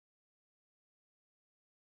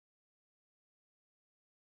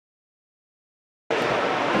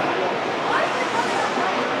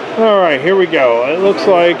All right, here we go. It looks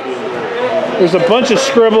like there's a bunch of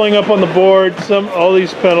scribbling up on the board. All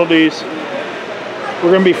these penalties.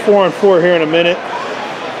 We're going to be 4 on 4 here in a minute,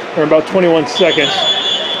 or about 21 seconds.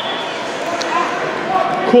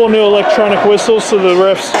 Cool new electronic whistles, so the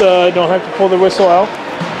refs don't have to pull the whistle out.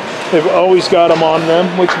 They've always got them on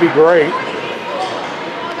them, which would be great.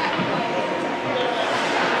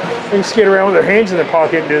 They can skate around with their hands in their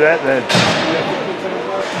pocket and do that then.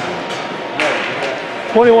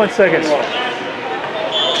 21 seconds.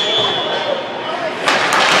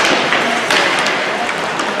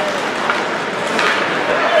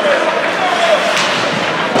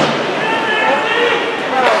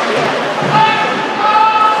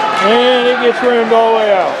 And it gets rimmed all the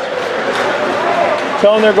way out.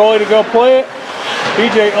 Telling their goalie to go play it.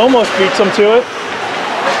 BJ almost beats them to it.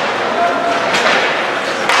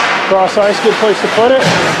 Cross ice, good place to put it.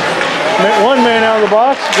 One man out of the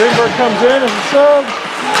box. Greenberg comes in as a sub.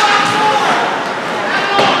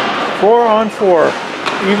 4 on 4.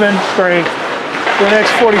 Even strength. For the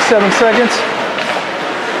next 47 seconds.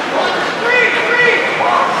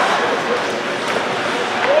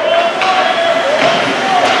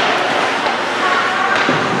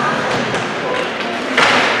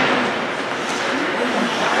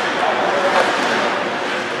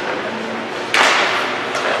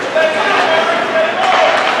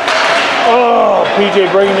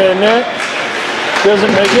 PJ bringing it in net.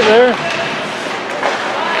 Doesn't make it there.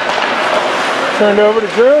 Turned over to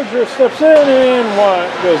Drew. Drew steps in and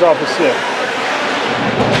goes off the stick.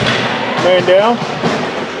 Man down.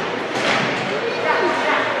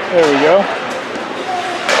 There we go.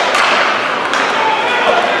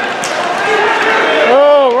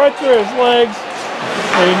 Oh, right through his legs.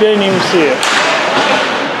 And he didn't even see it.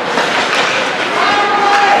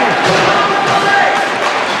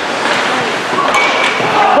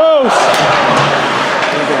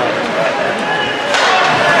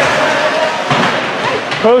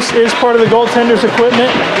 Post is part of the goaltender's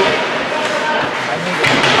equipment.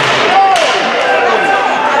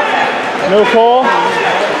 No call.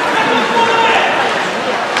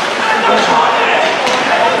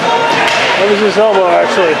 That was his elbow,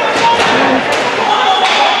 actually.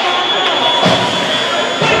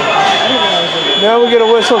 Now we get a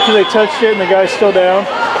whistle because they touched it and the guy's still down.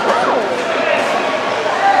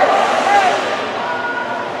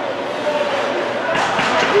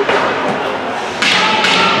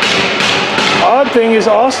 Odd thing is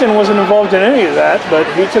Austin wasn't involved in any of that, but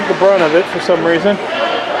he took the brunt of it for some reason.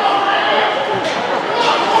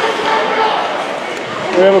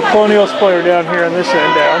 We have a Colonials player down here on this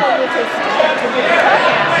end down.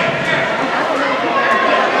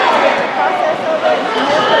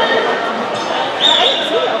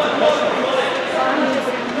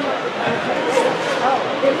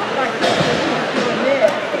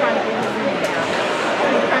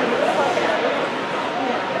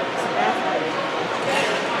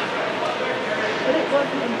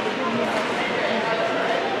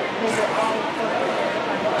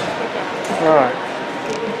 Alright.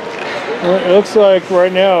 Well, it looks like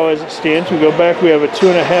right now, as it stands, we go back, we have a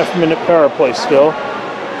 2.5 minute power play still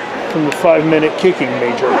from the 5-minute kicking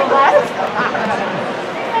major.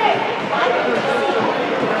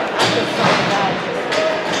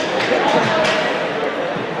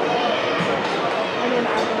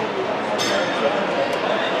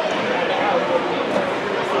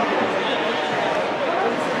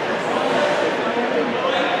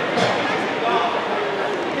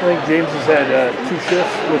 I think James has had 2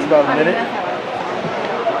 shifts with about a minute.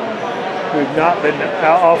 We've not been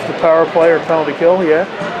out off the power play or penalty kill yet.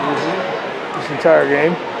 This entire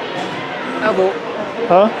game. Hello.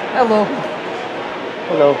 Huh? Hello.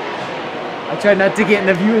 Hello. I tried not to get in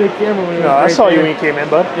the view of the camera when it was I saw you when you came in,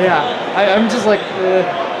 bud. Yeah. I'm just like,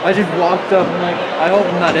 I just walked up and like, I hope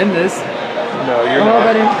I'm not in this. No, you're not. not.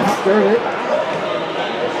 I didn't disturb it.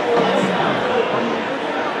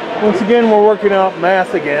 Once again, we're working out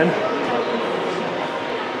math again.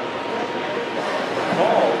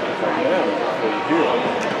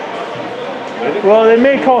 Well, they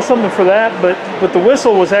may call something for that, but the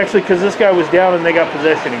whistle was actually because this guy was down and they got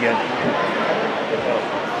possession again.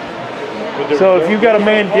 So if you've got a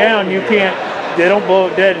man down, you can't. They don't blow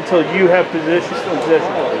it dead until you have possession.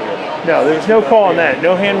 No, there's no call on that.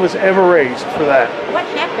 No hand was ever raised for that. What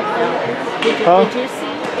happened though? Did you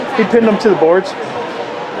see? He pinned them to the boards.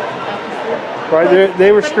 Right,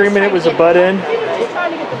 they were screaming it was a butt end. He was just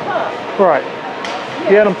trying to get the puck. Right.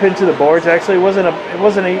 He had them pinned to the boards. Actually, he was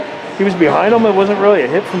behind them. It wasn't really a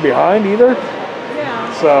hit from behind either.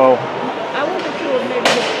 Yeah. So. I wonder if maybe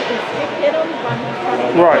his stick hit him while he was trying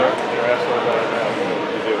to get Right. the puck.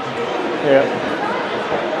 Yeah.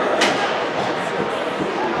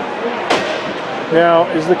 Now,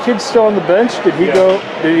 is the kid still on the bench? Did he go?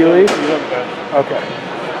 Did he leave? He's on the bench. Okay.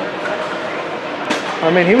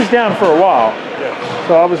 I mean, he was down for a while, Yeah.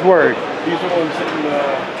 so I was worried. He's the one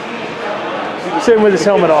Sitting with his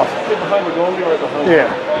helmet off. Sit behind the goalie or at the helmet? Yeah.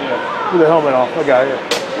 Yeah. With the helmet off. I got it.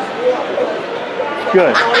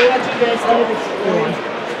 Good. What do you guys do this morning?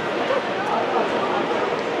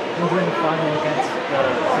 We're doing the final against the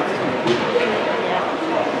 16.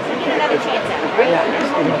 Get another chance at it, right? Yeah,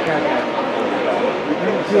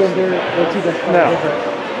 they're two best No. players.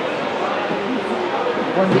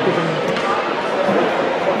 One week is in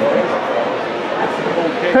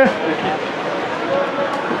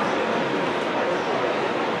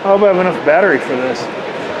I hope I have enough battery for this.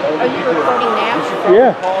 Are you recording now?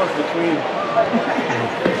 Yeah. Pause between.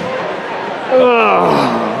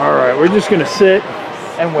 All right, we're just gonna sit.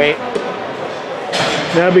 and wait.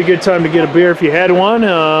 That'd be a good time to get a beer if you had one.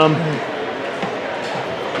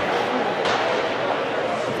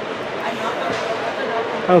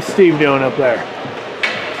 How's Steve doing up there?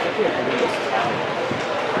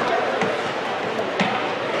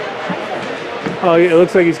 Oh, yeah, it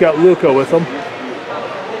looks like he's got Luca with him.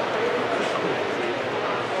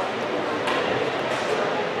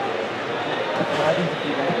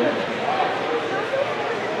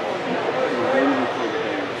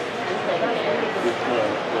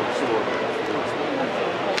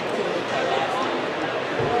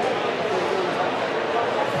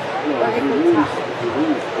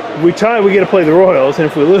 If we tie, we get to play the Royals, and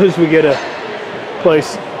if we lose, we get to play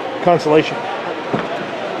consolation.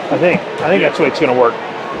 I think that's the way it's going to work.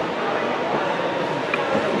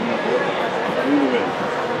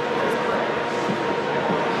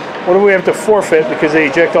 What do we have to forfeit because they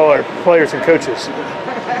eject all our players and coaches?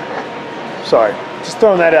 Sorry, just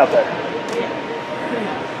throwing that out there.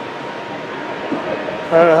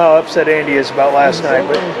 I don't know how upset Andy is about last night,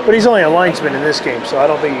 but he's only a linesman in this game, so I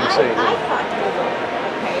don't think you can say I anything. thought they were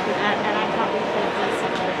okay, and I thought we played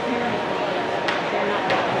decent, but apparently they're not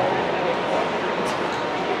that good.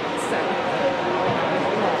 So.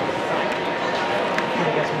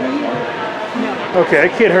 Okay,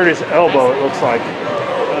 that kid hurt his elbow, it looks like.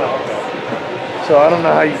 So I don't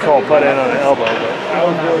know how you call putt in on an elbow, but I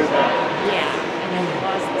was worried about Yeah, and then he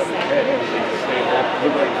lost the second.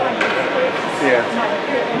 yeah.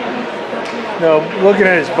 No, looking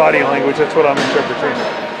at his body language, that's what I'm interpreting.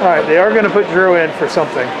 All right, they are going to put Drew in for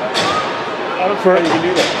something. I don't see how you can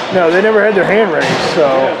do that. No, they never had their hand raised, so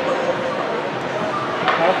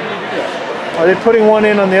How can you do that? are they putting one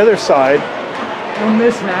in on the other side? We'll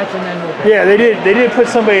mismatch and then we'll. Yeah, they did. They did put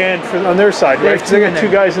somebody in on their side, right? Because they got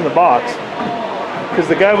two guys in the box. Because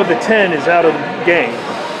the guy with the 10 is out of the game.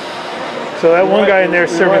 So that one guy in there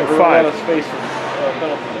is serving We're 5. running out of space for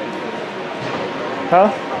penalty. Huh?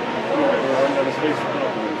 We're running out of space for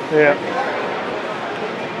penalty. Yeah.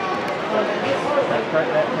 That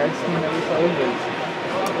Preds team that we played is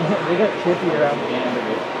they got chippy around the end of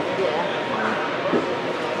it.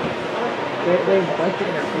 They like to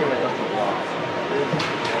interfere with us a lot.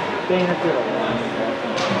 They interfere a lot.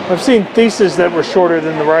 I've seen theses that were shorter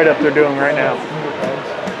than the write-up they're doing right now.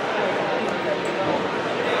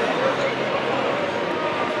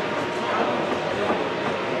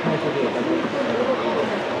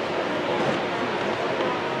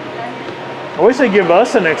 I wish they'd give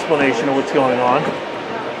us an explanation of what's going on.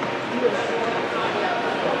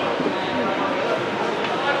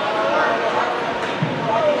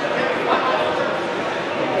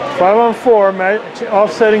 Five on four,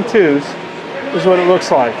 offsetting twos is what it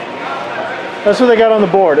looks like. That's what they got on the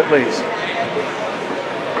board, at least.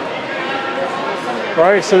 All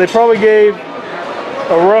right, so they probably gave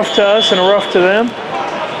a rough to us and a rough to them.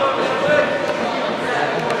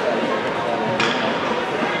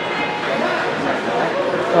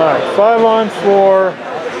 All right, 5 on 4.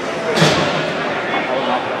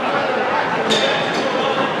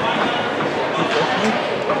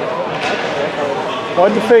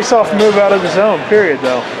 Why'd the face-off move out of the zone, period,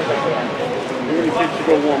 though? Maybe the kids should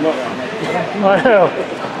go warm up. I know.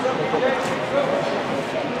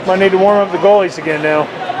 Might need to warm up the goalies again now.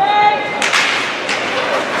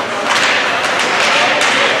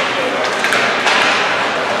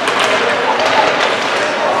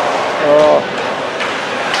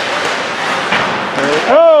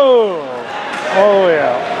 Oh! All the way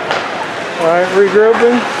out. All right,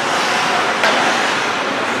 regrouping.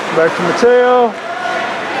 Back to Mateo.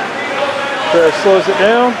 There, slows it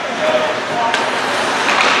down.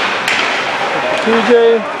 Back to PJ.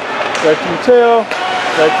 Back to Mateo.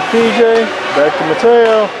 Back to PJ. Back to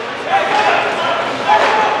Mateo.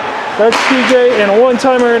 That's PJ, and a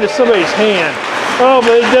one-timer into somebody's hand. Oh,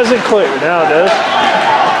 but it doesn't clear. Now it does.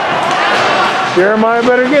 Jeremiah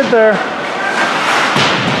better get there.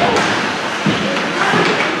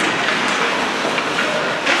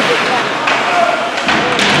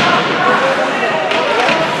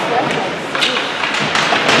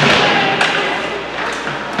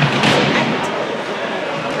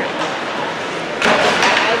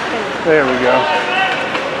 There we go.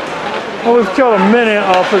 Well, we've killed a minute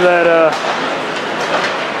off of that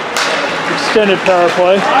extended power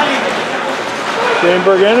play.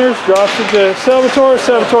 Greenberg enters, drops it to Salvatore.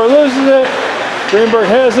 Salvatore loses it. Greenberg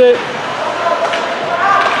has it.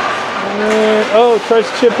 And, oh, tries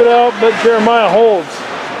to chip it out, but Jeremiah holds.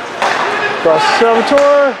 Cross to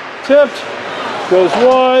Salvatore, tipped, goes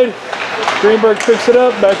wide. Greenberg picks it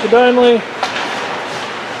up, back to Dinley.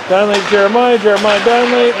 Dinley to Jeremiah, Jeremiah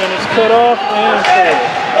Dinley, and it's cut off and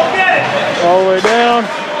cleared. All the way down.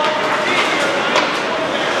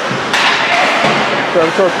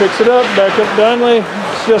 Salvatore picks it up, back up Dinley.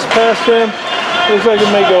 It's just past him. Looks like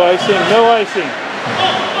it may go icing. No icing.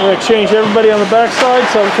 We're going to change everybody on the backside.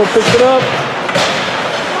 Salvatore picks it up.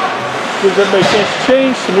 Gives everybody a chance to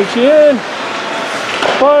change. Tanucci in.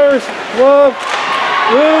 Fires. Love.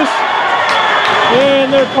 Loose.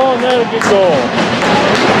 And they're calling that a good goal.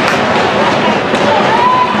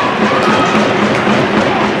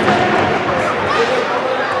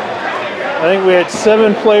 I think we had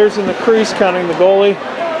 7 players in the crease, counting the goalie.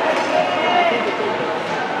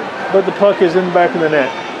 But the puck is in the back of the net.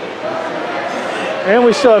 And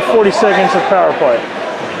we still have 40 seconds of power play.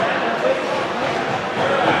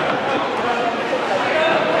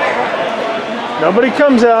 Nobody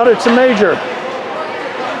comes out, it's a major.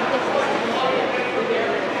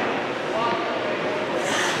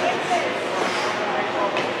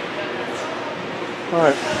 All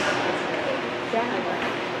right.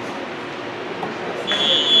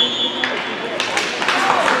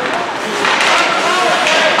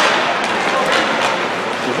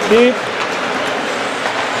 Deep.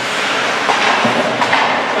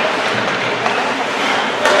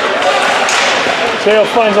 Sale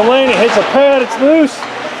finds a lane, he hits a pad, it's loose.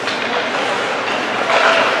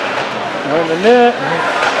 On the net.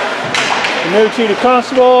 Tanucci to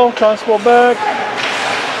Constable, Constable back.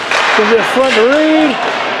 Comes in front to Reed.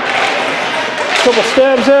 Couple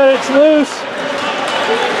stabs at it, it's loose.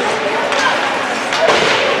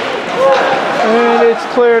 And it's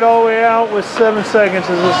cleared all the way out with 7 seconds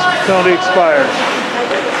as this penalty expires.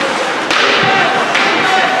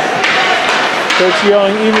 Coach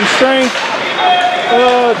yelling even strength.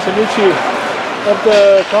 Oh, Tanucci up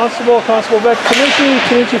the Constable. Constable back to Tanucci.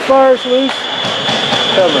 Tanucci fires loose.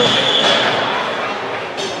 Cover.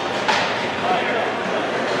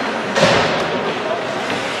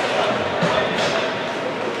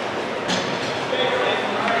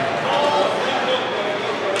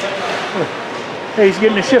 Hey, he's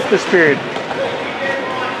getting a shift this period.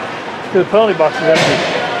 The penalty box is empty.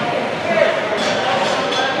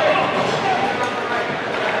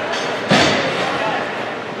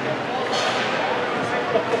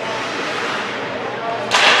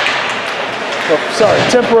 Oh, sorry,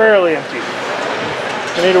 temporarily empty.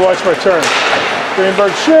 I need to watch my turn.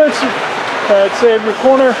 Greenberg shoots. Pad save your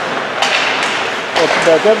corner. Puts it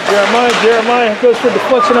back up. Jeremiah. Jeremiah goes for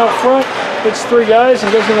deflection out front. Hits 3 guys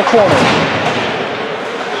and goes in the corner.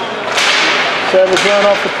 Savage run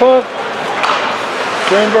off the puck.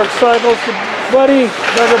 Greenberg cycles to Buddy.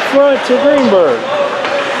 Back up front to Greenberg.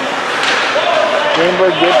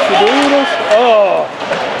 Greenberg gets to Doritos. Oh.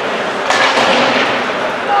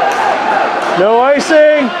 No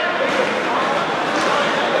icing.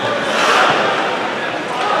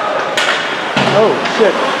 Oh,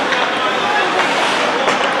 shit.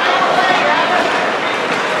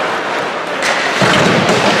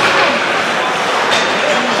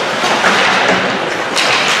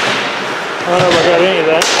 I don't know if I got any of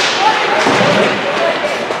that.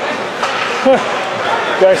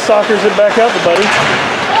 Guy soccers it back out to Buddy.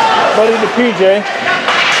 Buddy to PJ.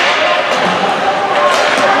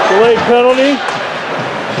 Delayed penalty.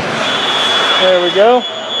 There we go.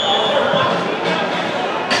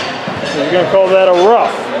 We're going to call that a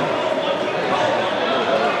rough.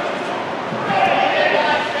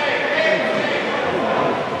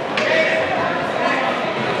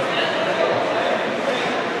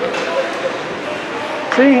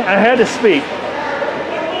 See, I had to speak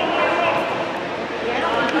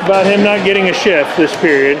about him not getting a shift this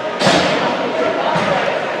period.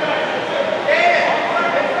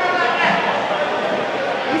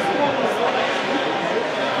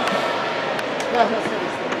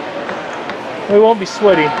 We won't be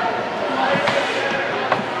sweaty.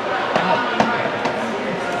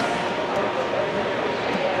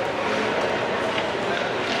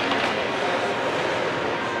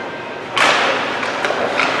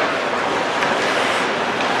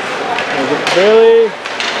 Bailey.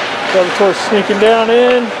 Salvatore's sneaking down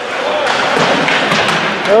in.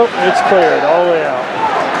 Oh, it's cleared all the way out.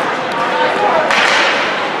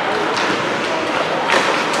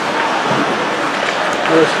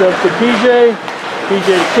 First up to PJ. PJ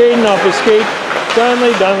to Caden off his skate.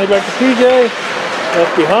 Donnelly. Donnelly back to PJ.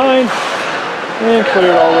 Left behind. And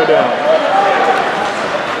cleared all the way down.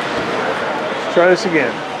 Let's try this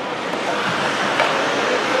again.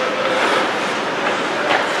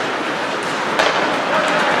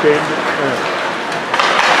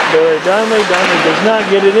 Bailey Donnelly. Donnelly does not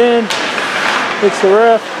get it in. Hits the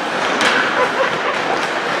ref.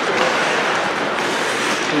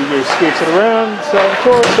 PJ skates it around.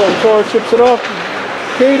 Salvatore. Salvatore chips it off.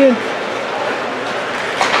 Caden.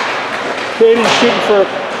 Caden's shooting for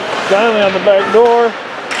Donnelly on the back door.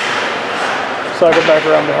 Cycle back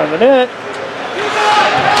around behind the net.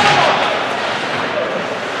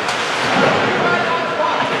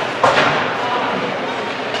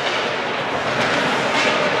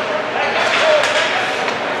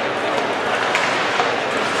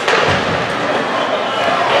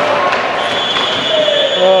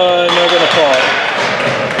 And they're going to call it.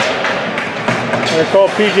 They're going to call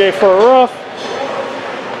PJ for a rough.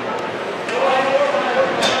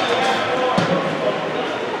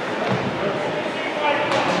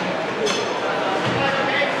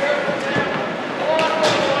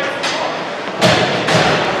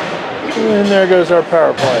 And there goes our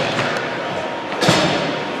power play.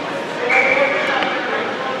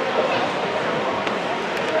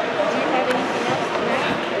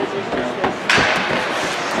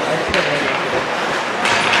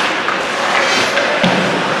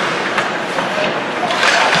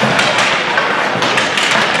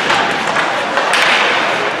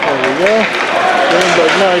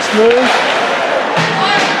 Nice move.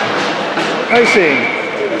 Icing.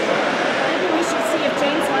 Maybe we should see if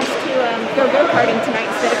James wants to go go-karting tonight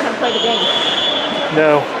instead of come play the game.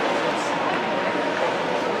 No.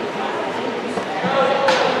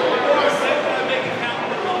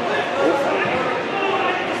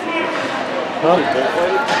 Huh?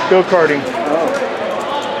 Go-karting.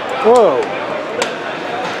 Whoa.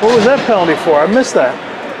 What was that penalty for? I missed that.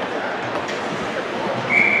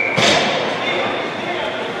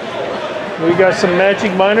 We got some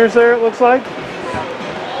magic minors there, it looks like.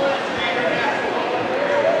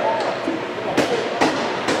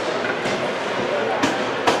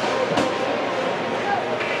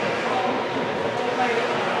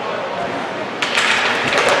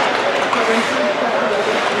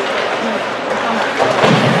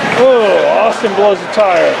 Oh, Austin blows a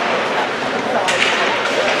tire.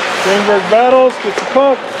 Greenberg battles, gets the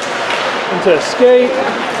puck into a skate.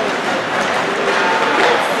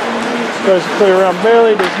 Tries to clear around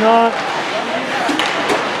Bailey, does not.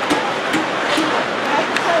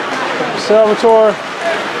 Salvatore,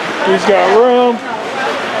 he's got room.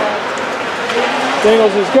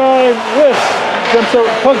 Dangles his guy, lifts, jumps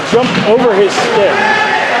over, puck jumped over his stick.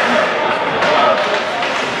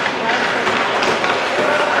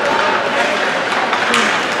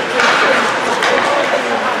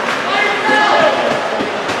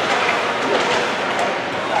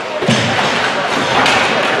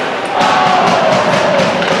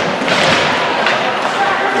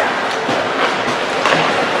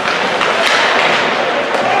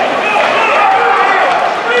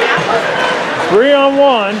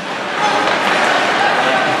 One. And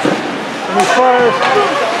he fires.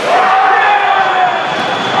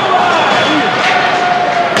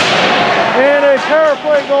 And a power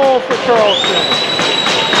play goal for Charleston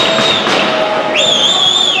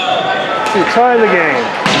to tie the game.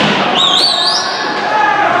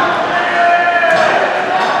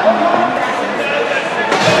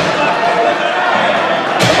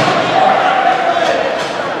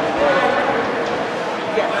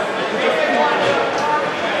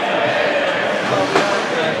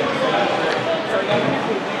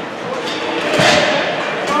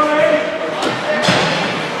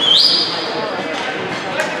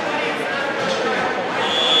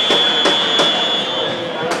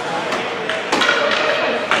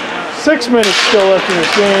 Six minutes still left in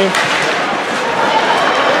this game.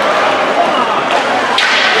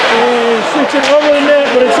 And shoots it over the net,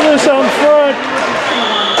 but it's loose out in front.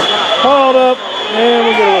 Hauled up, and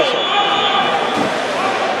we get a whistle.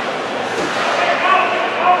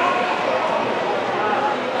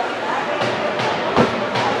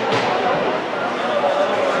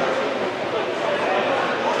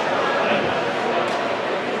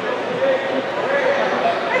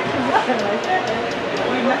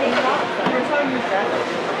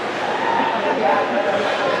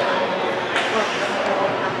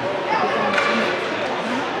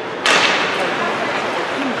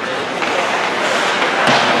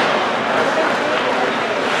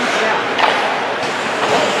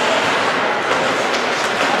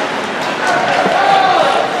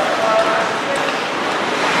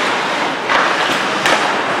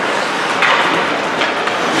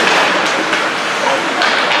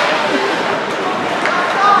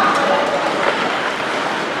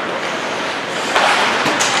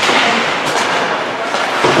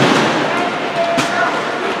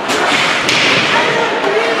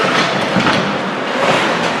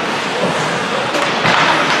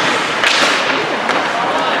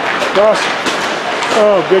 Awesome.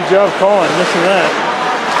 Oh, good job calling. Missing that.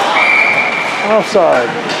 Offside.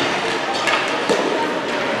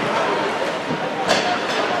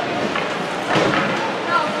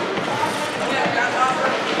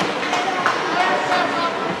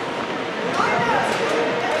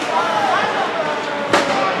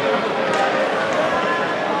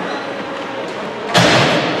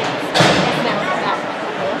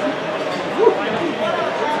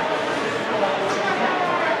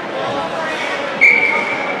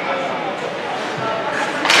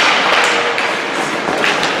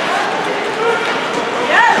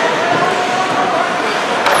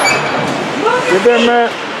 Get there, Matt.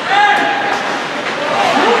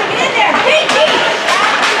 Get in there. Beat.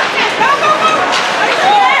 Go.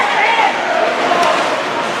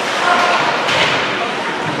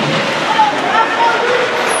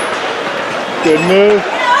 Good move.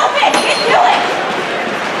 Get open. Get to it.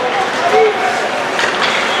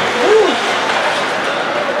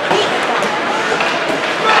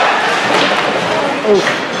 Oh.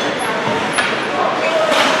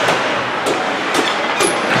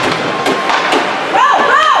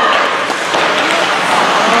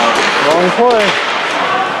 Wrong play.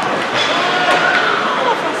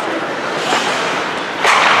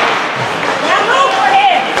 Now move for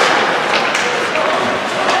him.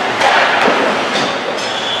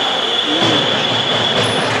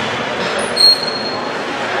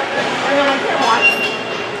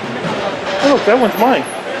 Oh, look, that one's mine.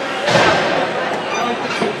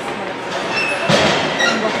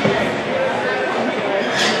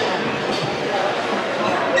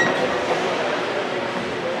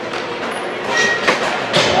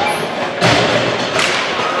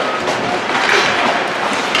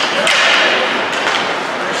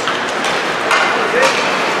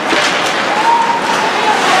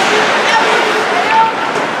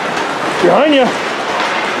 Behind you.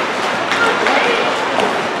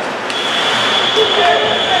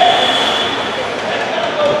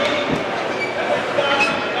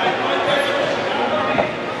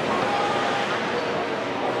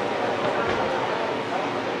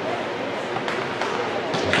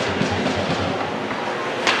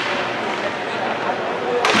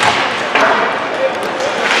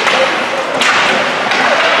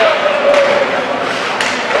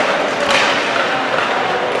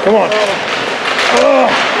 Come on. Oh.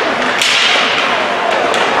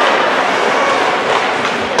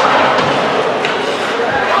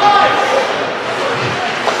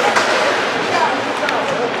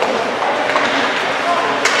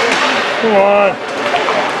 Come on.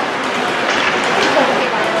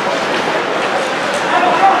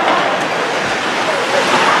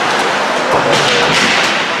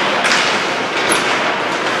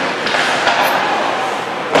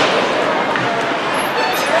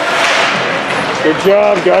 Good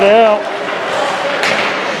job, got out.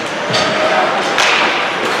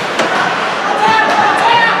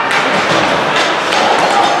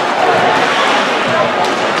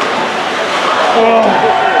 Oh.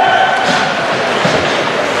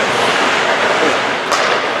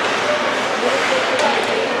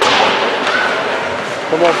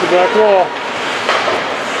 Come off the back wall.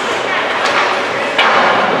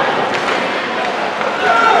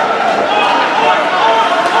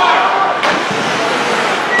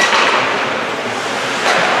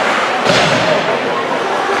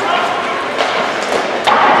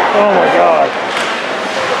 Oh my God.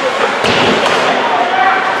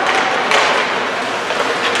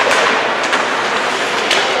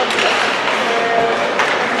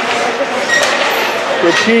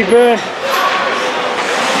 Good keeping.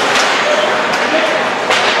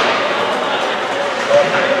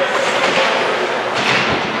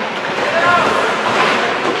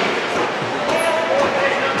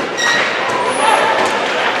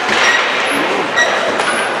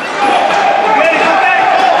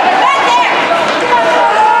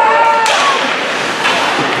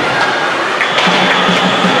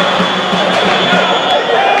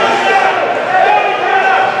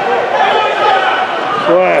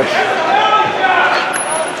 Flash.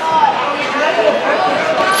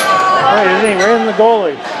 Right, his name ran the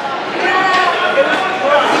goalie.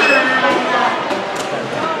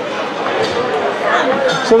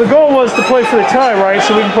 So the goal was to play for the tie, right?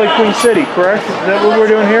 So we can play Queen City, correct? Is that what we're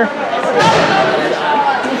doing here?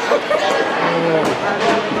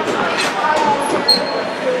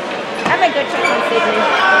 I'm a good check on Sydney.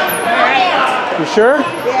 Alright. You sure?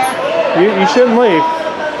 Yeah. You shouldn't leave.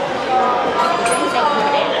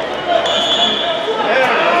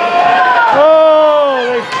 Oh,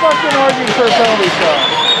 they fucking argued for a penalty shot.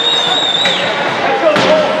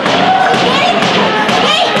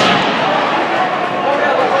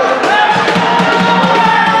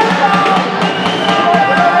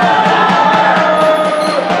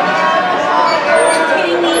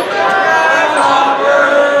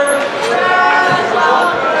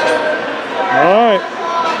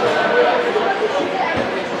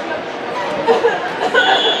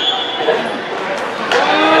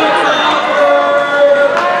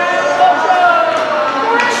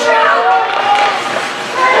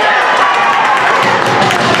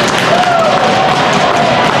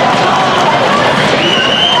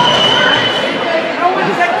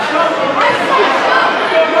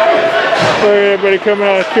 Look at everybody coming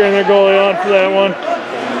out cheering their goalie on for that one.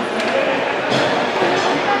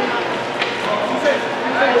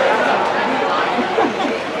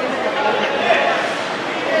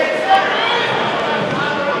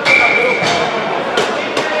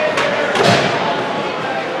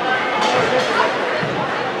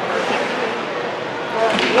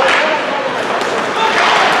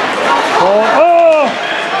 Oh!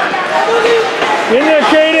 In there,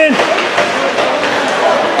 Caden!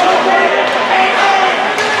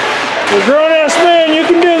 You're a grown-ass man, you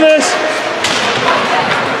can do this!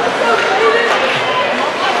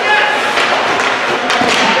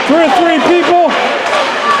 Through 3 people! I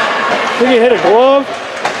think you hit a glove.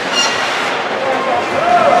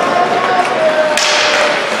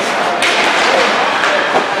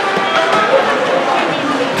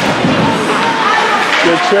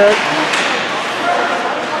 Good check.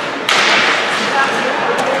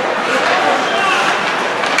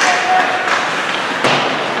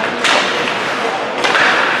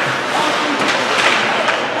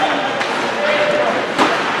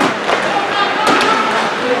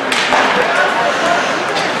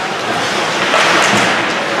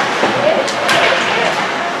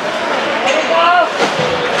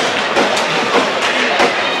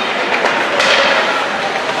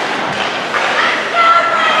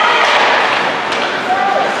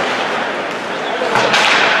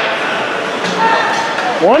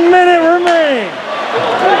 One minute remains.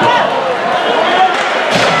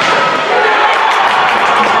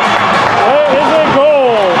 That is a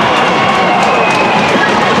goal.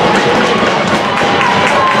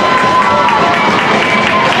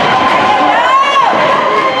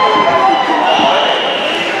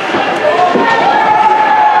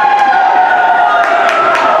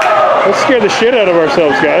 Let's scare the shit out of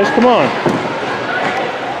ourselves, guys. Come on.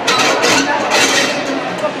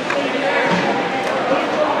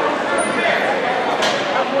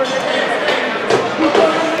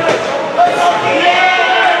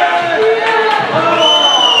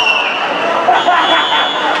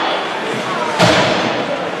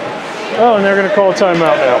 Oh, and they're going to call a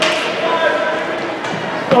timeout now.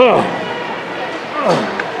 Oh.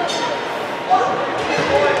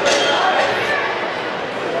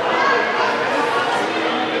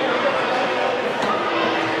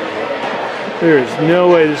 There is no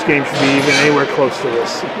way this game should be even anywhere close to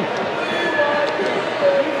this.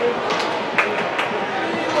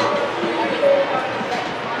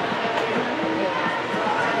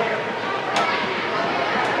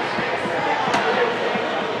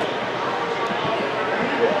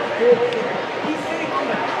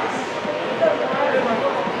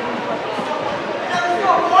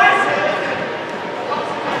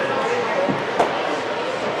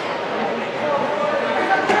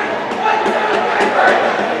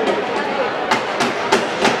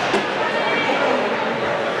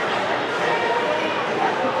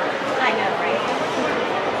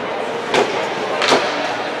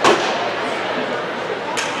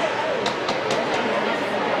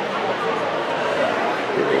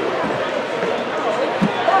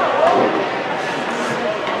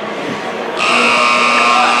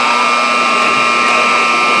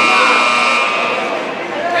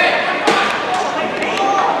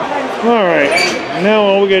 Now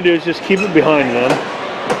all we gotta do is just keep it behind them.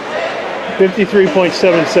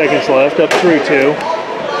 53.7 seconds left, up 3-2.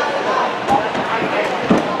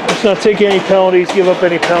 Let's not take any penalties, give up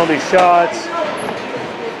any penalty shots.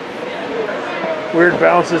 Weird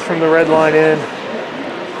bounces from the red line in.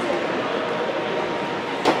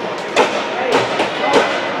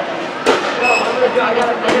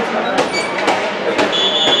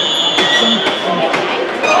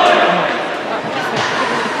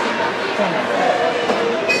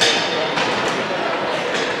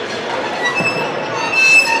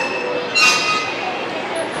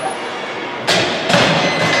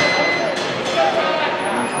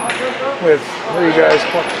 With where you guys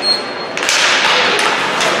play.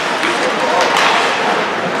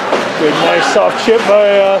 Good, nice soft chip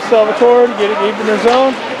by Salvatore to get it deep in their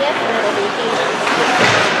zone.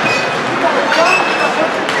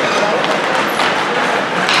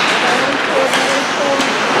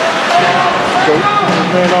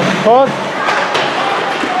 Man off the puck.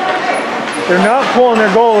 They're not pulling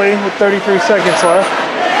their goalie with 33 seconds left.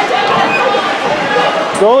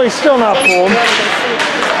 Goalie's still not pulled.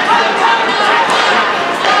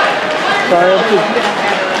 Try up to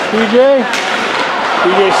PJ.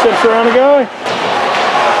 PJ steps around the guy.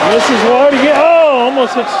 Misses wide again. Oh,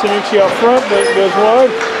 almost hits Tanucci out front, but it goes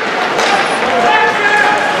wide.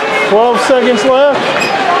 12 seconds left.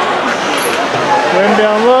 Wind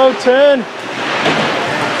down low, 10.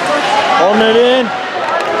 Holding it in.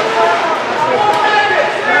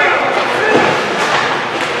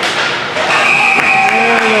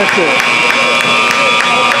 That's it.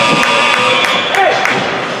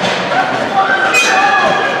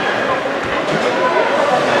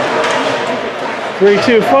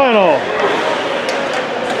 3-2 final.